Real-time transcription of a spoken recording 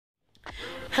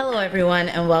Hello everyone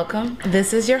and welcome.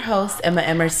 This is your host Emma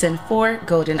Emerson for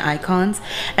Golden Icons,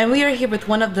 and we are here with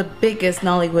one of the biggest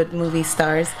Nollywood movie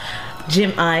stars,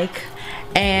 Jim Iyke,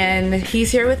 and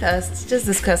he's here with us to just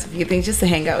discuss a few things, just to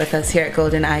hang out with us here at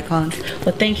Golden Icons.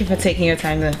 Well, thank you for taking your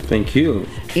time to Thank you.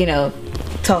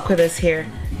 Talk with us here.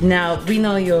 Now, we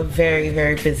know you're a very,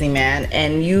 very busy man,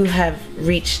 and you have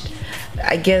reached,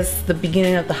 I guess, the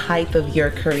beginning of the height of your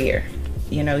career.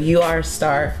 You are a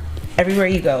star. Everywhere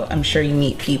you go, I'm sure you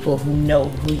meet people who know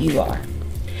who you are.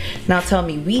 Now tell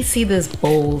me, we see this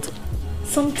bold,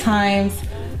 sometimes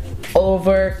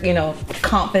over,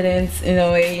 confidence in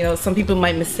a way. Some people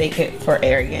might mistake it for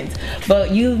arrogance,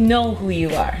 but you know who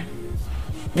you are.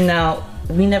 Now,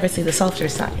 we never see the softer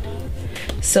side.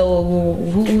 So,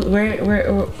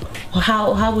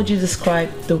 how would you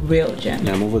describe the real Jim?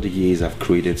 Over the years, I've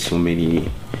created so many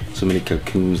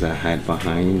cocoons I hide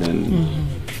behind, and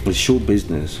with show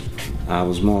business, I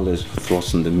was more or less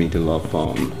thrust in the middle of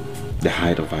the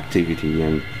height of activity,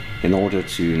 and in order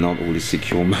to not only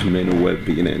secure my mental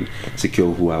well-being and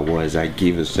secure who I was, I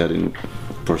gave a certain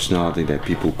personality that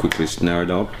people quickly snared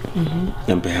up,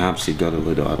 and perhaps it got a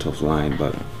little out of line,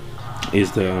 but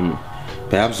it's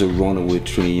perhaps the runaway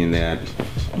train that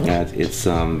it's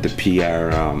the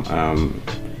PR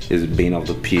is being of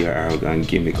the PR arrogant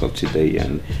gimmick of today,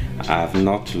 and I've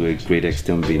not to a great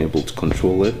extent been able to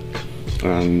control it.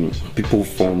 People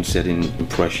form certain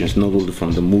impressions not only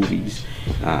from the movies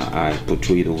I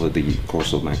portrayed over the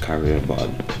course of my career, but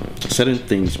certain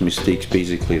things, mistakes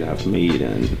basically that I've made,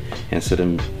 and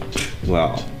certain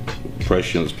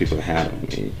impressions people had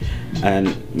of me,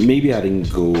 and maybe I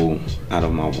didn't go out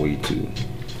of my way to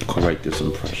correct those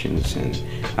impressions, and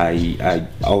I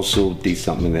also did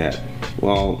something that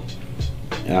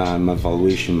my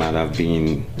evaluation might have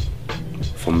been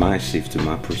for my safety,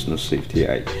 my personal safety.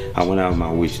 I went out of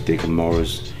my way to take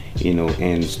morals,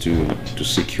 ends to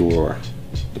secure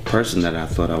the person that I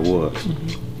thought I was.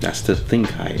 I still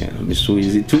think I am. It's so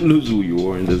easy to lose who you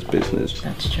are in this business.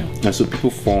 That's true. And so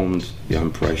people formed their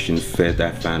impression, fed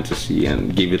that fantasy,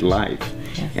 and gave it life.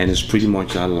 Yes. And it's pretty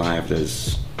much that life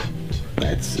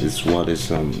that's what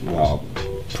is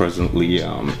presently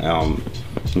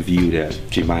viewed as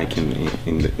Jim Iyke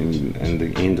in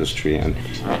the industry and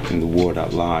in the world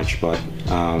at large. But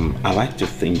I like to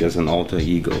think there's an alter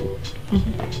ego.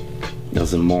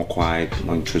 There's a more quiet,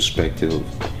 more introspective,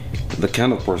 the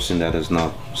kind of person that is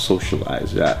not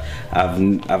socialized. I've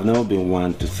never been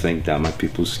one to think that my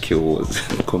people's skill was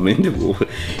commendable.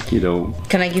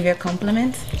 Can I give you a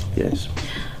compliment? Yes.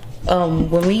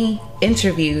 When we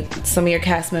interviewed some of your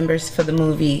cast members for the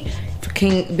movie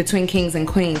Between Kings and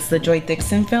Queens, the Joy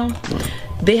Dixon film,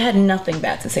 they had nothing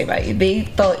bad to say about you. They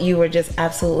thought you were just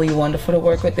absolutely wonderful to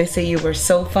work with. They say you were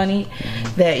so funny,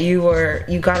 that you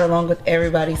got along with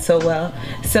everybody so well.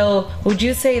 So would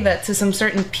you say that to some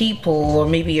certain people, or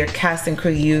maybe your cast and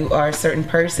crew, you are a certain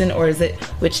person, or is it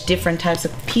which different types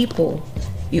of people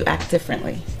you act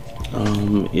differently?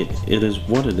 It is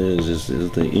what it is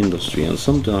the industry, and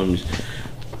sometimes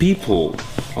people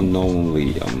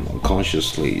unknowingly,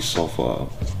 unconsciously suffer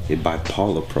a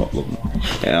bipolar problem,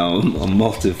 a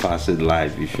multifaceted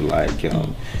life, if you like,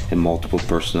 a multiple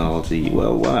personality.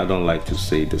 Well, I don't like to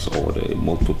say disorder. A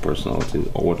multiple personality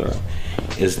disorder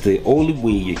is the only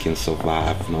way you can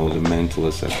survive, not only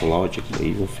mentally, psychologically,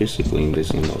 even physically in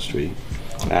this industry.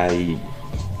 I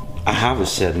have a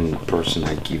certain person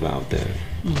I give out there.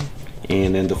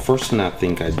 And then the first thing I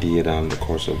think I did on the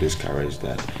course of this career is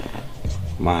that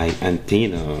my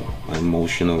antenna, my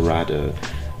emotional radar,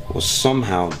 was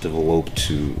somehow developed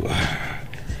to,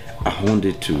 I honed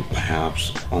it to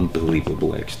perhaps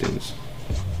unbelievable extents.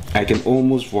 I can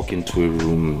almost walk into a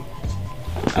room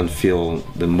and feel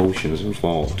the emotions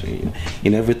involved. And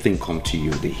everything come to you,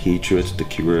 the hatred, the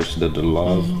curiosity, the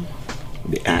love,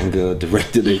 the anger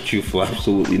directed at you for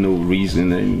absolutely no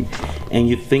reason. And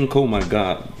you think, oh my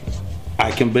God,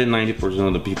 I can bet 90%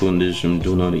 of the people in this room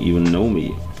do not even know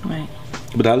me. Right.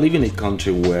 But I live in a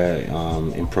country where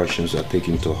impressions are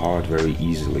taken to heart very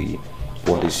easily.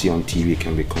 What they see on TV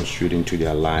can be construed into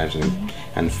their lives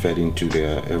and fed into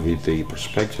their everyday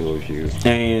perspective of you.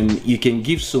 And you can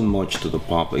give so much to the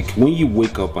public. When you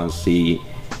wake up and say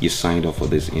you signed up for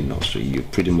this industry, you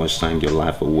pretty much signed your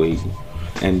life away.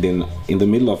 And then in the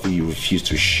middle of it, you refuse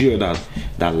to share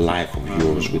that life of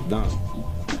yours with them.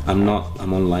 I'm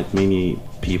unlike many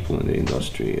people in the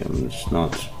industry.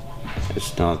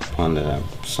 It's not fun that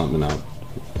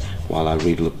while I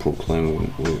readily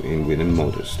proclaim within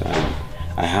modest.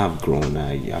 I have grown.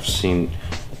 I've seen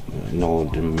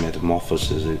the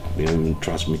metamorphosis,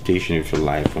 transmutation, if you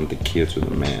like, from the kid to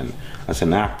the man. As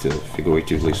an actor,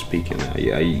 figuratively speaking,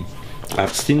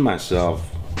 I've seen myself,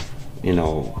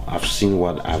 I've seen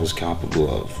what I was capable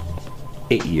of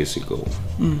 8 years ago,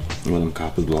 what I'm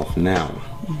capable of now.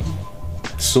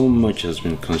 So much has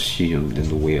been consumed in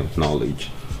the way of knowledge,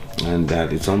 and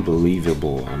that it's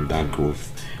unbelievable, that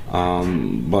growth.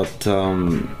 But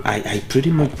I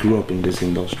pretty much grew up in this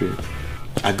industry.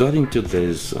 I got into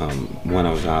this when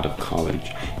I was out of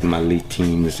college in my late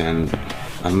teens, and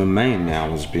I'm a man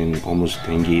now. It's been almost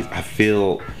 10 years. I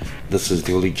feel this is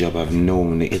the only job I've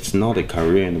known. It's not a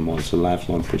career anymore, it's a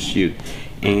lifelong pursuit.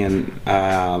 And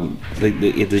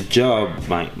the job,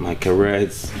 my career,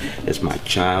 it's my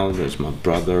child, it's my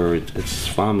brother, it's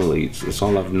family, it's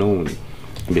all I've known,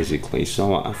 basically.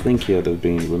 So I think, yeah, they've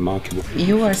been remarkable.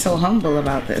 You are so humble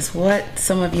about this. What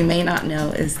some of you may not know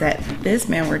is that this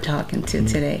man we're talking to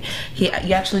today, you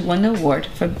actually won the award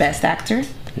for Best Actor,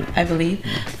 I believe,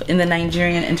 in the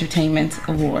Nigerian Entertainment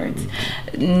Awards.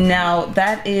 Now,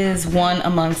 that is one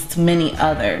amongst many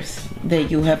others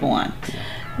that you have won.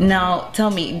 Now,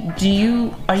 tell me,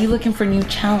 are you looking for new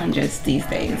challenges these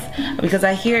days? Because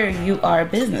I hear you are a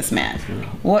businessman.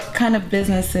 What kind of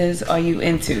businesses are you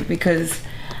into? Because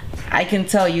I can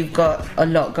tell you've got a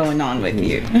lot going on with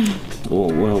you.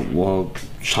 Well,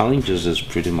 challenges is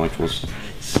pretty much what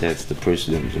sets the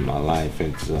precedent in my life.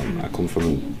 I come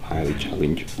from a highly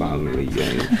challenged family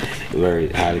and very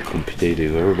highly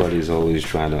competitive. Everybody's always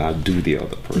trying to outdo the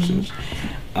other persons.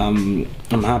 I'm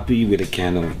happy with the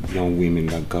kind of young women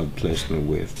that God blessed me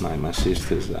with. My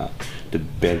sisters are the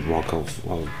bedrock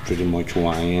of pretty much who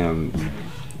I am,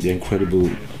 the incredible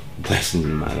blessing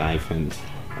in my life.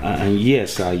 And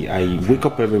yes, I wake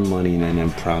up every morning and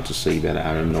I'm proud to say that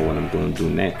I don't know what I'm going to do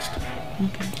next.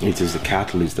 Okay. It is the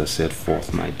catalyst that set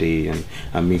forth my day,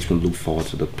 and makes me look forward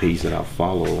to the pace that I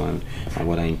follow and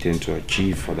what I intend to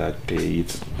achieve for that day.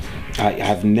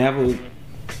 I've never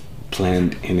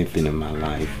planned anything in my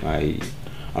life.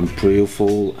 I'm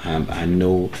prayerful. I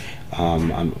know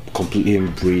I'm completely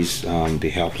embrace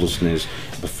the helplessness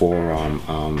before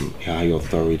high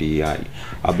authority. I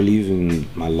believe in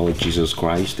my Lord Jesus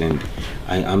Christ, and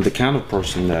I'm the kind of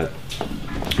person that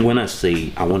when I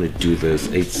say I want to do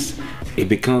this, it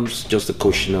becomes just a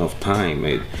question of time.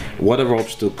 Whatever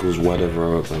obstacles,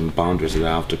 whatever boundaries that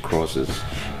I have to cross is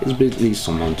basically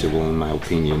surmountable in my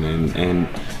opinion, and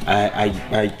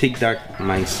I take that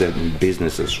mindset in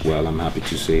business as well. I'm happy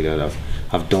to say that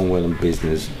I've done well in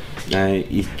business.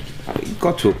 It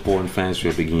got to a point fans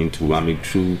were beginning to,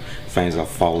 true fans have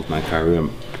followed my career,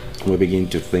 were beginning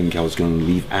to think I was going to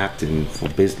leave acting for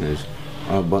business.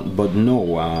 But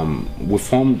no, we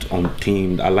formed on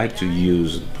team. I like to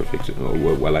use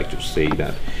I like to say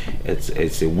that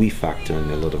it's a we factor in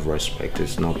a lot of respect.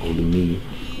 It's not only me,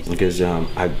 because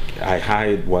I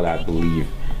hired what I believe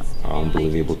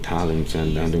unbelievable talents,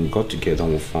 and then got together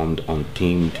and we formed on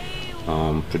team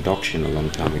production a long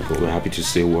time ago. We're happy to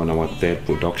say we're on our third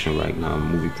production right now,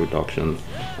 movie production.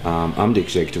 I'm the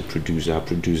executive producer. I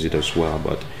produce it as well,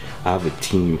 but I have a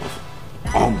team of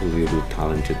unbelievable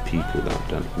talented people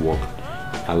that work,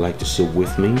 I like to say,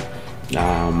 with me. We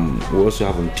also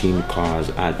have on team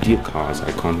cars. I deal cars.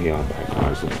 I come here, I buy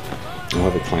cars, and we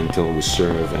have a clientele we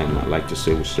serve, and I like to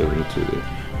say we're serving to the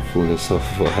fullness of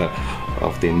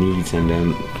their needs. And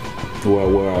then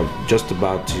we're just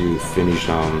about to finish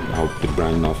the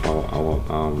branding of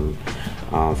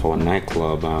for our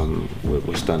nightclub.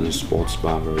 We're starting a sports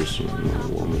bar very soon.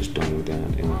 We're almost done with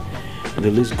that, and the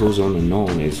list goes on and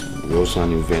on. We're also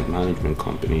an event management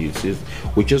company.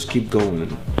 We just keep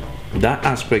going. That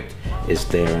aspect is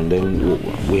there, and then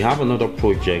we have another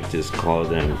project. It's called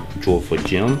Draw for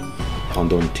Gym,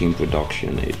 under team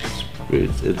production. It's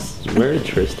very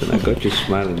interesting. I got you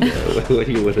smiling there. What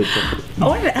do you want to talk about? I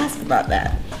wanted to ask about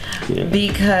that,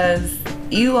 because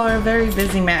you are a very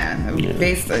busy man.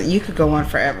 You could go on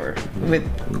forever with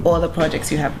all the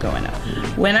projects you have going on.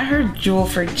 When I heard Jewel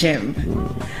for Gym,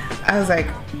 I was like,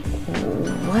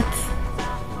 what?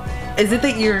 Is it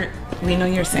that we know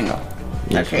you're single?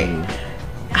 Yes, okay.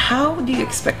 How do you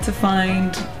expect to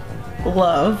find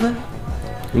love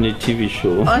in a TV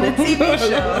show? On a TV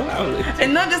show.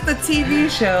 And not just a TV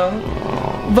show,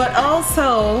 but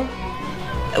also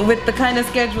with the kind of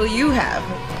schedule you have.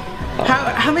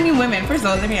 How many women, first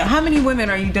of all, let me know, how many women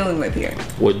are you dealing with here?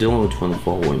 We're dealing with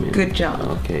 24 women. Good job.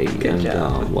 Okay. Good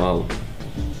job. Well,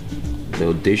 the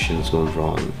auditions going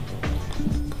on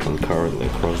concurrently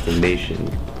across the nation.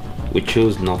 We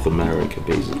chose North America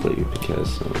basically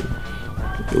because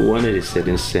we wanted to set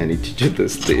insanity to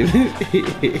this thing.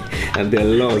 And there are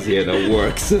laws here that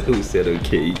work, so we said,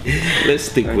 okay, let's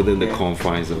stick within the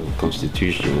confines of the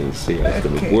Constitution and see how it's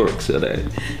going to work, so that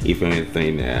if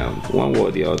anything, one way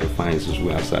or the other finds us,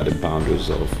 we're outside the boundaries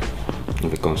of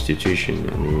of the Constitution,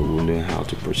 and we will know how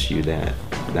to pursue that.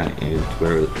 That is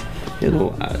very, you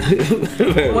know.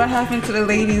 What happened to the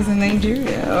ladies in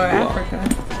Nigeria or Africa?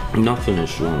 Nothing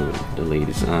is wrong with the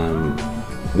ladies.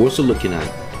 We're also looking at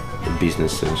the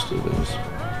business sense to this.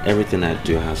 Everything I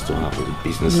do has to have a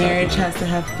business. Marriage has to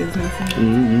have business.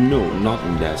 No, not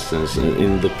in that sense.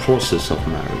 In the process of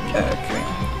marriage, Okay.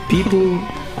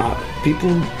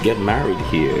 people get married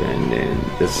here, and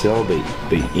they sell the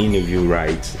interview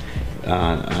rights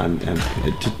and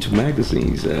to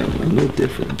magazines. No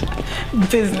different.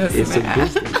 Business. It's a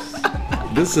business.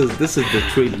 This is the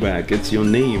trademark. It's your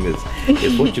name.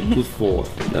 It's what you put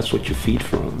forth. That's what you feed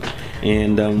from.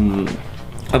 And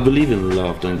I believe in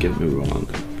love. Don't get me wrong,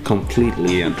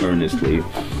 completely and earnestly.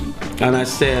 And I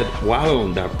said, while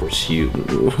on that pursuit,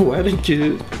 why don't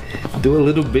you do a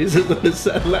little business on the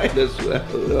satellite as well?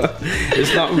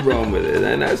 There's nothing wrong with it.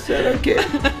 And I said, okay.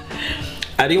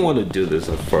 I didn't want to do this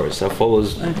at first. I've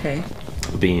always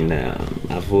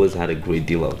I've always had a great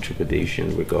deal of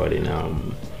trepidation regarding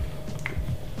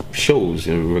shows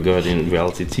and regarding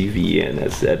reality TV, and I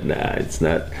said, nah, it's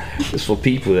not. It's for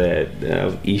people that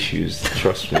have issues.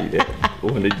 Trust me, that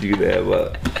want to do that.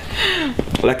 But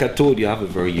like I told you, I have a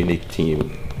very unique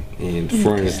team and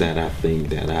friends that I think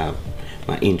that have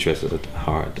my interests at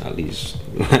heart, at least.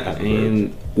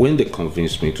 And when they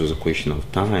convinced me, it was a question of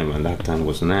time, and that time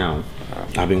was now.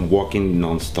 I've been working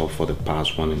non-stop for the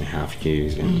past 1.5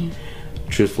 years, and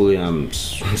truthfully, I'm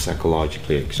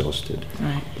psychologically exhausted.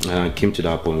 Right. I came to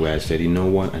that point where I said, you know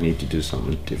what, I need to do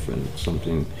something different,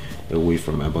 something away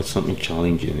from it, but something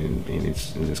challenging in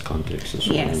this context.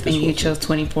 Yes, and you chose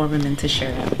 24 women to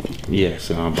share that with you. Yes,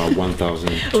 about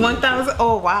 1,000. 1,000?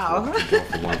 Oh, wow.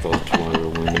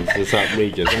 1,200 women. It's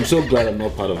outrageous. I'm so glad I'm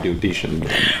not part of the audition.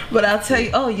 But I'll tell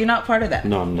you, oh, you're not part of that?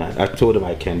 No, I'm not. I told them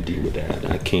I can't deal with that.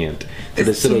 I can't. So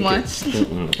it's too much?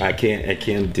 I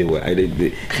can't do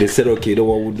it. They said, okay,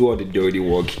 we'll do all the dirty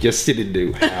work. Just sit in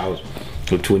the house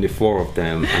with 24 of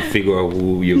them and figure out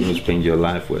who you're going to spend your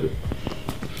life with.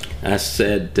 I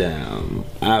said,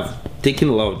 I've taken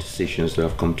a lot of decisions that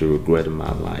I've come to regret in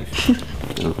my life.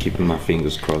 I'm keeping my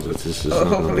fingers crossed that this is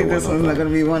hopefully this one's not going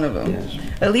to be one of them. Yes.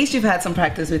 At least you've had some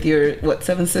practice with your,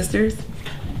 7 sisters?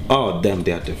 Oh, them,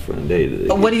 they're different.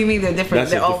 What do you mean they're different?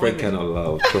 That's a different kind of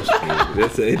love, trust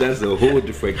me. That's a whole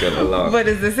different kind of love. But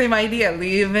it's the same idea,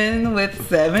 living with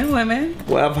 7 women?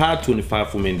 Well, I've had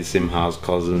 25 women in the same house,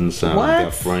 cousins,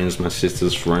 their friends, my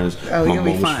sister's friends, my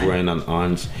mom's friend and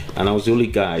aunts, and I was the only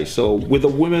guy. So with the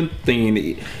women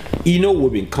thing, you know,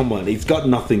 women, come on, it's got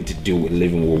nothing to do with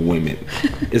living with women.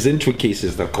 It's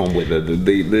intricacies that come with it.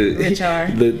 Which are?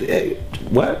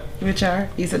 What? Which are?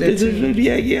 You said it's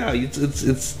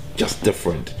it's just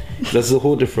different. There's a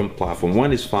whole different platform.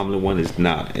 One is family, one is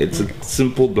not. It's a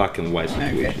simple black and white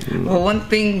situation. Okay. Well, one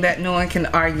thing that no one can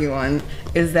argue on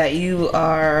is that you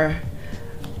are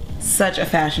such a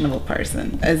fashionable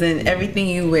person. As in, everything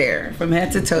you wear, from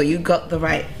head to toe, you got the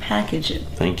right packaging.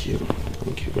 Thank you.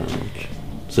 Thank you very much.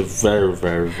 It's a very,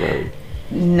 very, very...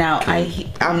 Now,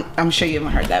 I'm sure you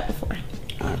haven't heard that before.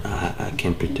 I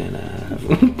can't pretend I have.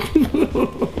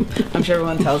 I'm sure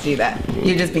everyone tells you that.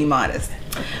 You're just being modest.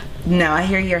 Now, I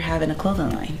hear you're having a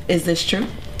clothing line. Is this true?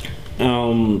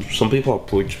 Some people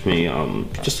approached me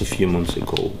just a few months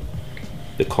ago.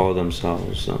 They call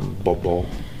themselves Bobo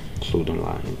Clothing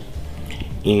Line.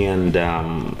 And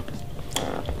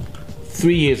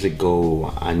 3 years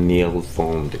ago, I nearly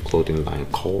formed a clothing line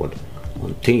called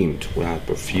Untamed. We had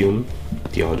perfume,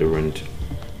 deodorant,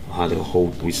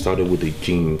 we started with the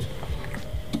jeans.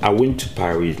 I went to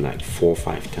Paris like 4 or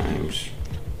 5 times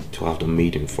to have the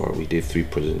meeting for it. We did 3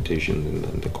 presentations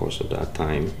in the course of that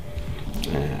time.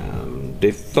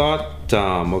 They thought,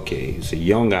 okay, it's a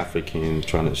young African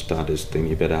trying to start this thing,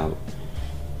 you better have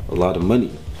a lot of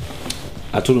money.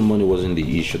 I told them money wasn't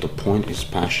the issue. The point is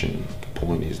passion. The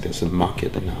point is there's a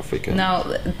market in Africa. Now,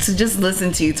 to just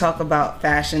listen to you talk about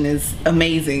fashion is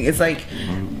amazing. It's like,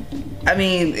 I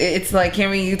mean, it's like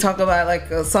hearing you talk about like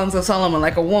Songs of Solomon,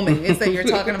 like a woman. It's like you're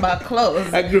talking about clothes.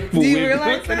 Do you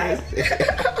realize that?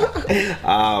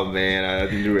 Oh man, I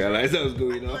didn't realize that was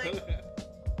going on.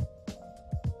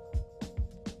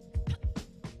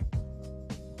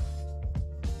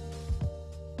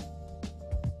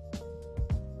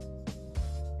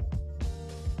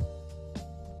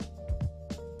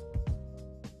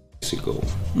 Ago,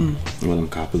 what I'm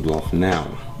capable of now.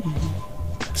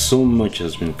 So much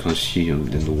has been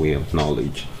consumed in the way of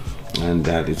knowledge, and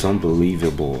that it's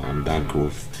unbelievable, and that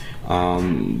growth.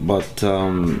 But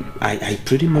I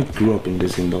pretty much grew up in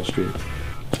this industry.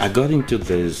 I got into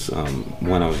this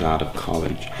when I was out of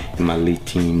college in my late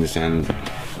teens, and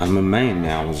I'm a man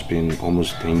now. It's been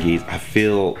almost 10 years. I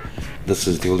feel this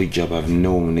is the only job I've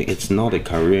known. It's not a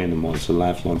career anymore. It's a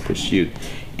lifelong pursuit.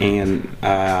 And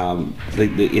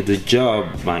the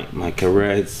job, my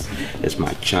career, it's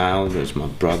my child, it's my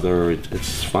brother,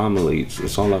 it's family.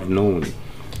 It's all I've known,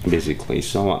 basically.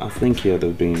 So I think, yeah,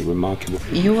 they've been remarkable.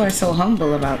 You are so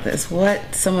humble about this.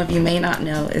 What some of you may not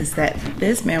know is that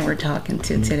this man we're talking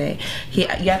to today, he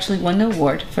actually won the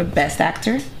award for Best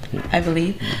Actor, I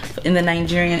believe, in the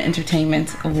Nigerian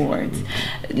Entertainment Awards.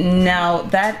 Now,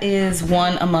 that is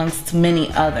one amongst many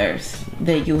others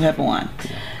that you have won.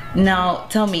 Now,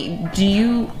 tell me,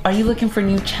 are you looking for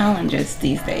new challenges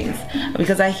these days?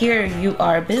 Because I hear you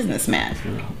are a businessman.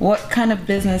 What kind of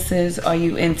businesses are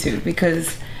you into?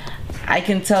 Because I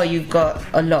can tell you've got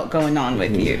a lot going on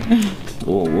with you.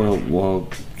 Well,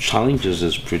 challenges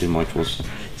is pretty much what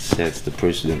sets the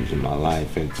precedent in my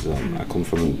life. It's I come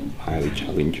from a highly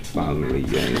challenging family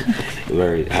and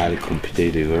very highly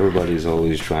competitive. Everybody's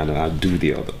always trying to outdo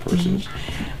the other persons.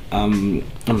 I'm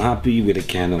happy with the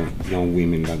kind of young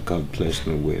women that God blessed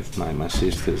me with. My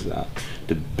sisters are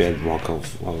the bedrock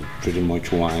of pretty much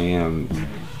who I am,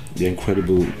 the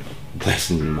incredible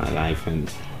blessing in my life.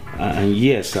 And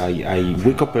yes, I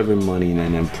wake up every morning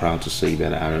and I'm proud to say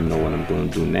that I don't know what I'm going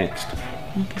to do next.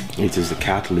 Okay. It is the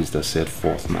catalyst that set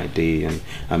forth my day and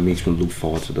makes me look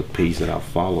forward to the pace that I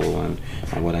follow and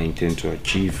what I intend to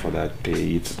achieve for that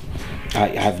day.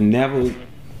 I've never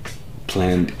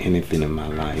planned anything in my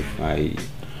life.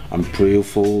 I'm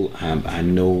prayerful. I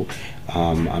know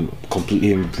I'm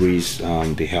completely embrace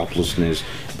the helplessness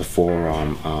before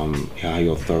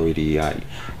higher authority. I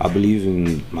believe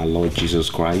in my Lord Jesus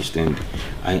Christ, and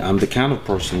I'm the kind of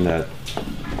person that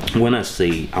when I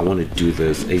say I want to do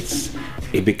this,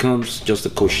 it becomes just a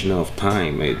question of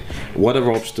time.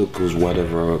 Whatever obstacles,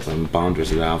 whatever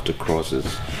boundaries that I have to cross is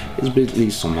basically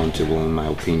surmountable in my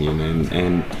opinion,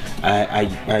 and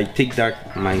I take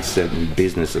that mindset in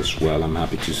business as well. I'm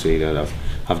happy to say that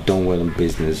I've done well in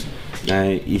business.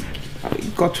 It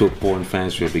got to a point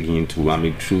fans were beginning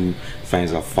to, true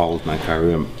fans have followed my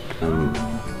career.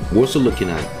 We're also looking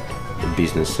at the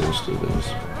business sense to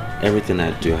this. Everything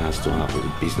I do has to have a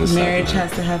business. Marriage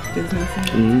has to have business.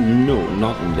 No,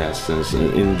 not in that sense.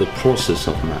 In the process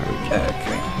of marriage,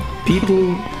 okay.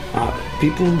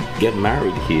 People get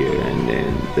married here, and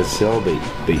then they sell the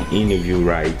interview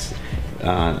rights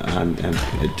and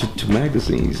to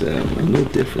magazines. No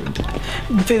different.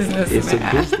 Business. It's a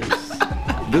business.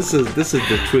 This is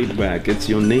the trademark. It's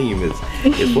your name. It's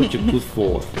what you put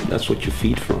forth. That's what you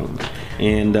feed from.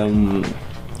 And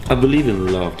I believe in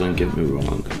love. Don't get me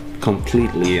wrong.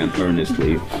 Completely and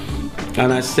earnestly.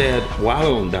 And I said,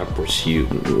 while on that pursuit,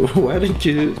 why don't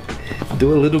you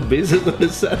do a little business on the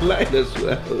sideline as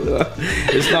well?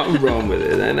 There's nothing wrong with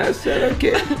it. And I said,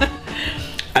 okay.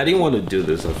 I didn't want to do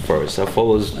this at first. I've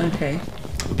always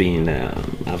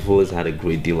I've always had a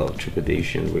great deal of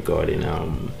trepidation regarding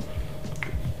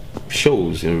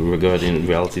shows and regarding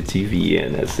reality TV,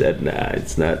 and I said, nah,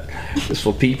 it's not. It's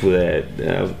for people that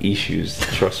have issues.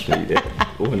 Trust me, that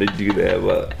want to do that.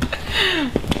 But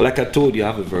like I told you, I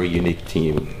have a very unique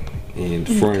team and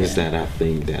friends that I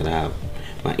think that have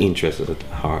my interests at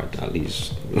heart, at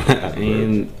least.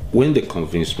 And when they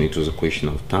convinced me, it was a question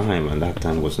of time, and that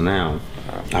time was now.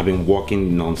 I've been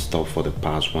working non-stop for the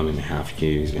past 1.5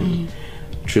 years, and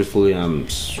truthfully, I'm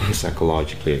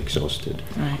psychologically exhausted.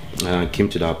 Right. And I came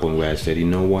to that point where I said, you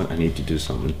know what, I need to do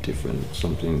something different,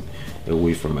 something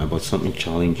away from it, but something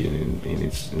challenging in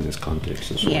this context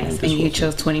as well. Yes, and you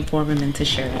chose 24 women to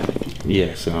share that with you.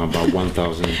 Yes, about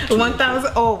 1,000.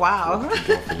 1,000? Oh, wow.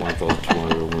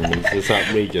 1,200 women. It's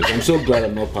outrageous. I'm so glad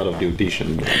I'm not part of the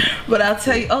audition. But I'll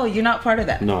tell you, you're not part of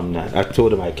that? No, I'm not. I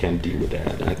told them I can't deal with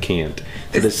that. I can't.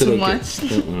 So it's too much?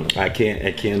 I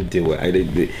can't do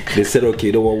it. They said, okay,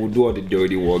 you know what, we'll do all the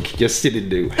dirty work. Just sit in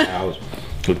the house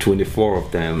with 24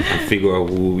 of them and figure out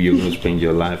who you're going to spend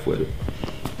your life with.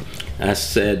 I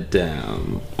said,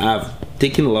 I've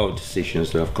taken a lot of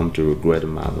decisions that I've come to regret in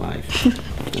my life.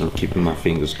 I'm keeping my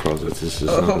fingers crossed that this is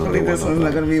hopefully this one's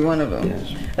not going to be one of them.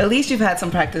 Yes. At least you've had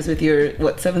some practice with your,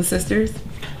 7 sisters?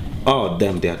 Oh,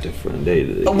 damn, they're different.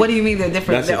 What do you mean they're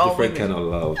different? That's a different kind of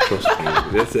love, trust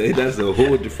me. That's a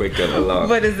whole different kind of love.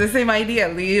 But it's the same idea,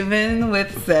 living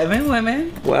with 7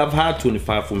 women? Well, I've had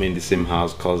 25 women in the same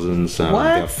house, cousins,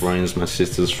 their friends, my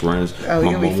sister's friends, my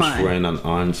mom's friend and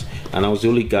aunts, and I was the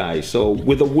only guy. So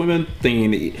with the women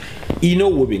thing, you know,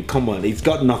 women, come on, it's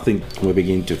got nothing. We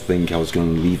begin to think I was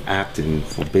going to leave acting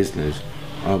for business.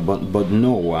 But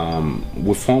no,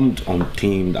 we formed on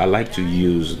team. I like to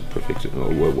use perfect. I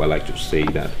like to say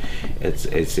that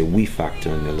it's a we factor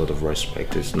and a lot of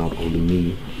respect. It's not only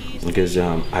me. because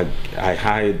I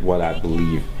hired what I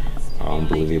believe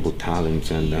unbelievable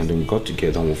talents, and then got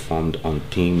together and we formed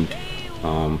Untamed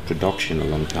production a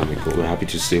long time ago. We're happy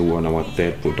to say we're on our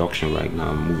third production right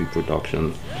now, movie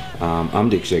production. I'm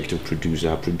the executive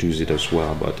producer, I produce it as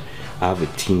well, but I have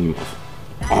a team of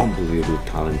unbelievably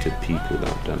talented people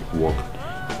that work,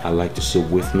 I like to say,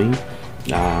 with me.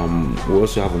 We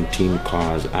also have Untamed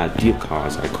cars, dear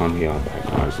cars. I come here, I buy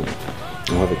cars, and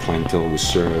we have a clientele we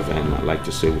serve, and I like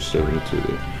to say we're serving to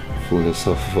the fullness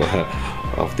of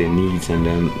their needs. And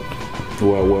then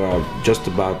we're just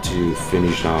about to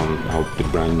finish the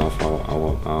brand of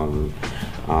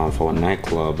our for our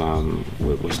nightclub.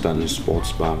 We're starting a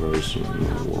sports bar very soon.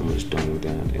 We're almost done with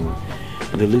that,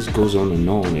 and the list goes on and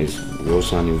on. We're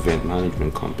also an event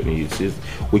management company.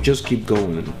 We just keep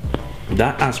going.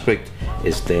 That aspect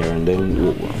is there, and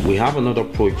then we have another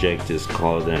project. It's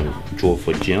called Draw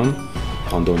for Gym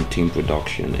on the team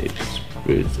production. It's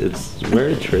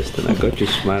very interesting. I got you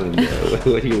smiling there.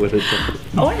 What do you want to talk?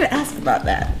 I wanted to ask about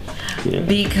that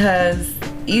because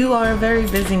you are a very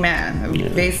busy man.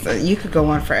 You could go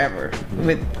on forever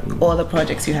with all the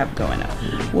projects you have going on.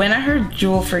 When I heard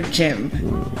Jewel for Gym,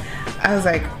 I was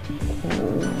like,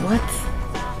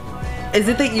 what? Is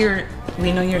it that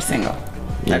we know you're single?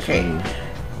 Yes, okay.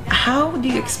 How do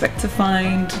you expect to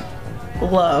find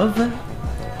love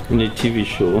in a TV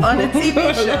show? On a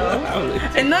TV show.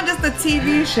 And not just a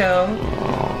TV show,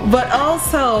 but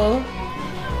also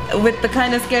with the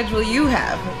kind of schedule you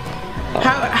have.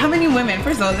 How many women,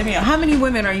 first of all, let me know, how many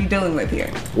women are you dealing with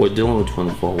here? We're dealing with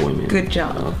 24 women. Good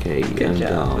job. Okay. Good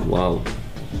job. Well,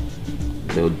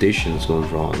 the auditions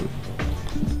going on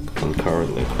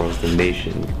concurrently across the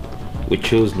nation. We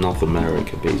chose North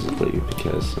America basically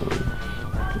because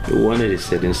we wanted to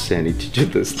set insanity to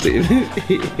the state,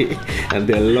 and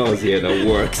there are laws here that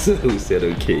work. So we said,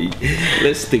 okay,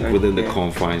 let's stick within the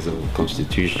confines of the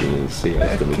Constitution and see how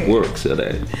it's going to work. So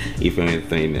that if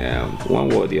anything, one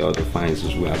way or the other finds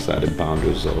us outside the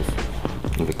boundaries of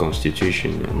the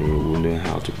Constitution, I mean, we'll know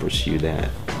how to pursue that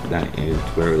end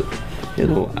where.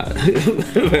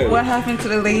 What happened to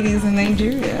the ladies in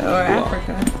Nigeria or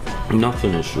Africa?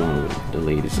 Nothing is wrong with the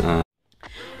ladies.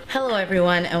 Hello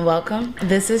everyone and welcome.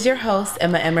 This is your host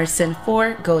Emma Emerson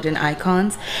for Golden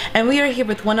Icons, and we are here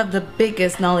with one of the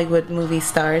biggest Nollywood movie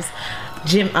stars,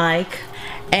 Jim Iyke,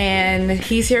 and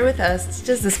he's here with us to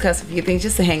just discuss a few things,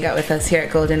 just to hang out with us here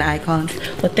at Golden Icons.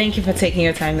 Well, thank you for taking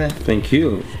your time to thank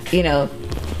you.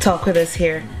 Talk with us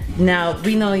here. Now,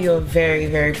 we know you're a very,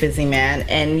 very busy man,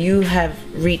 and you have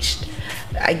reached,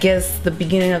 I guess, the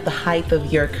beginning of the height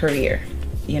of your career.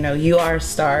 You are a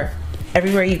star.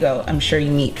 Everywhere you go, I'm sure you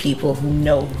meet people who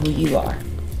know who you are.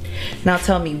 Now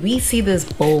tell me, we see this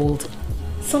bold,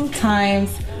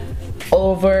 sometimes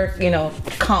over,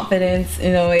 confidence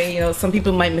in a way. Some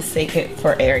people might mistake it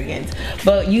for arrogance,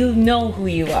 but you know who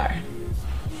you are.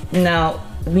 Now,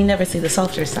 we never see the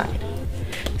softer side.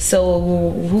 So,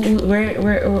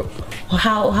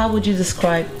 how would you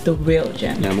describe the real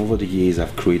Jim? Yeah, over the years,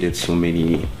 I've created so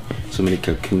many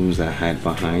cocoons I hide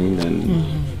behind,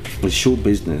 and with show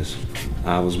business,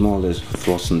 I was more or less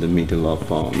thrust in the middle of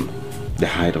the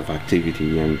height of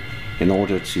activity, and in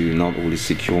order to not only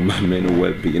secure my mental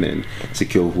well-being and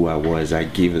secure who I was, I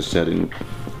gave a certain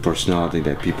personality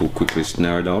that people quickly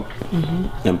snared up,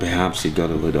 and perhaps it got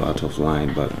a little out of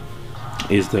line, but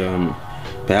is the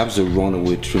perhaps a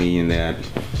runaway train that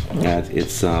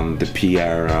it's the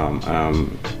PR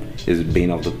is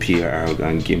being of the PR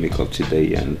arrogant gimmick of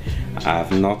today, and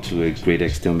I've not to a great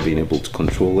extent been able to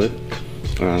control it.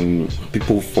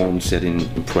 People form certain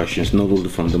impressions not only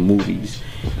from the movies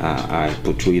I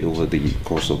portrayed over the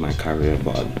course of my career,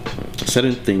 but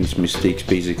certain things, mistakes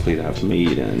basically that I've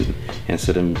made, and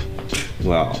certain,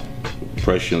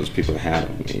 impressions people had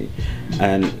of me,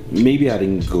 and maybe I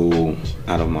didn't go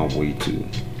out of my way to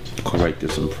correct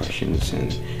those impressions,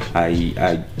 and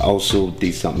I also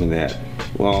did something that,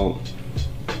 my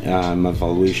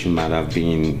evaluation might have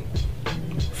been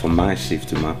for my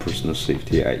safety, my personal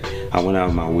safety. I went out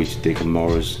of my way to take a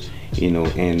morals,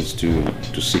 ends to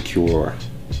secure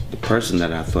the person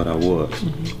that I thought I was.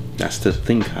 I still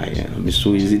think I am. It's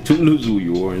so easy to lose who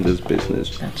you are in this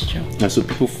business. That's true. And so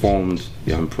people formed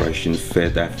their impression,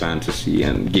 fed that fantasy,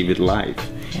 and gave it life.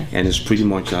 Yes. And it's pretty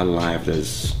much that life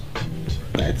that's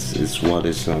what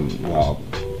is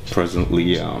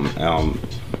presently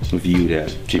viewed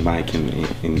as Jim Iyke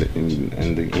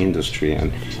in the industry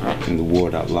and in the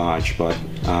world at large. But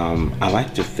I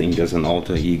like to think there's an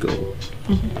alter ego.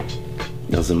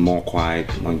 There's a more quiet,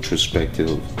 more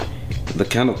introspective the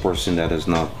kind of person that is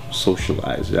not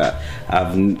socialized.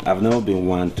 I've never been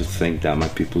one to think that my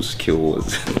people's skill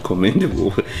was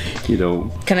commendable, you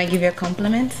know. Can I give you a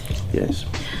compliment? Yes.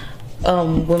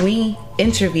 When we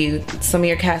interviewed some of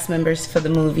your cast members for the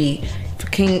movie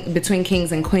Between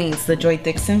Kings and Queens, the Joy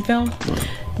Dixon film,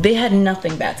 they had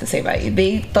nothing bad to say about you.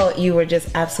 They thought you were just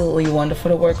absolutely wonderful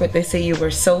to work with. They say you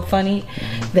were so funny,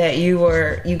 that you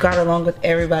got along with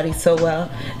everybody so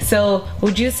well. So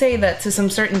would you say that to some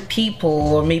certain people,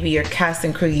 or maybe your cast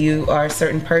and crew, you are a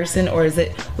certain person, or is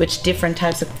it which different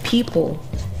types of people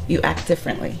you act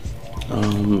differently?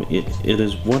 It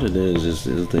is what it is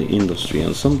the industry,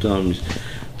 and sometimes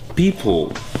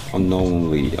people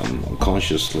unknowingly,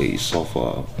 unconsciously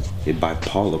suffer a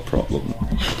bipolar problem,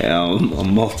 a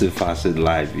multifaceted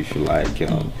life, if you like,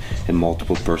 a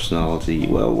multiple personality.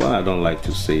 Well, what I don't like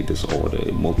to say disorder,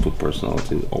 a multiple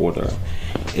personality order,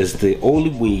 is the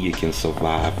only way you can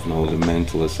survive, you know,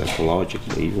 mentally,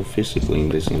 psychologically, or physically in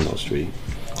this industry.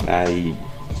 I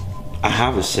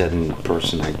have a certain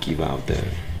person I give out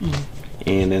there.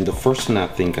 And then the first thing I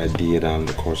think I did on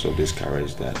the course of this career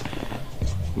is that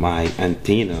my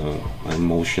antenna, my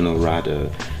emotional radar,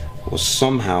 was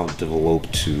somehow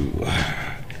developed to,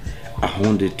 I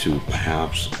honed it to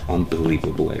perhaps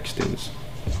unbelievable extents.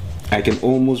 I can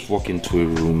almost walk into a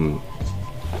room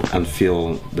and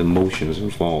feel the emotions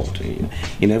involved,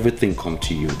 and everything come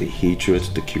to you, the hatred,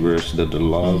 the curiosity, the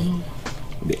love,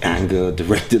 the anger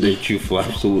directed at you for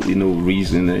absolutely no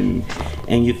reason,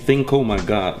 and you think, oh my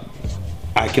God,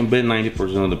 I can bet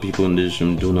 90% of the people in this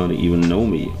room do not even know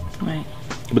me. Right.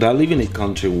 But I live in a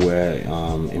country where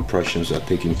impressions are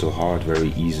taken to heart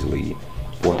very easily.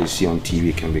 What they see on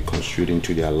TV can be construed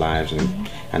into their lives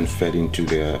and fed into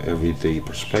their everyday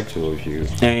perspective of you.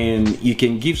 And you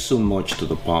can give so much to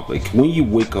the public. When you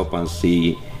wake up and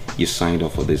say you signed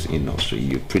up for this industry,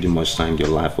 you pretty much signed your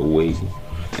life away.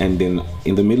 And then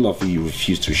in the middle of it, you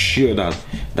refuse to share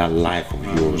that life of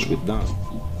yours with them.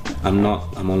 I'm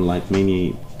unlike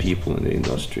many people in the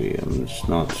industry. It's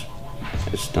not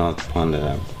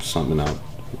something that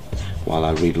while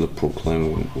I readily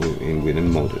proclaim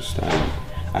within Modest.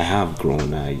 I have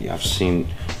grown. I've seen,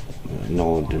 you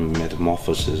know, the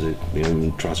metamorphosis,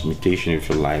 the transmutation, if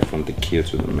you like, from the kid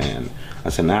to the man.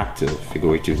 As an actor,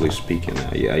 figuratively speaking,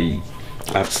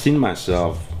 I've seen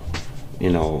myself,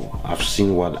 you know, I've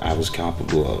seen what I was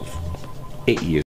capable of 8 years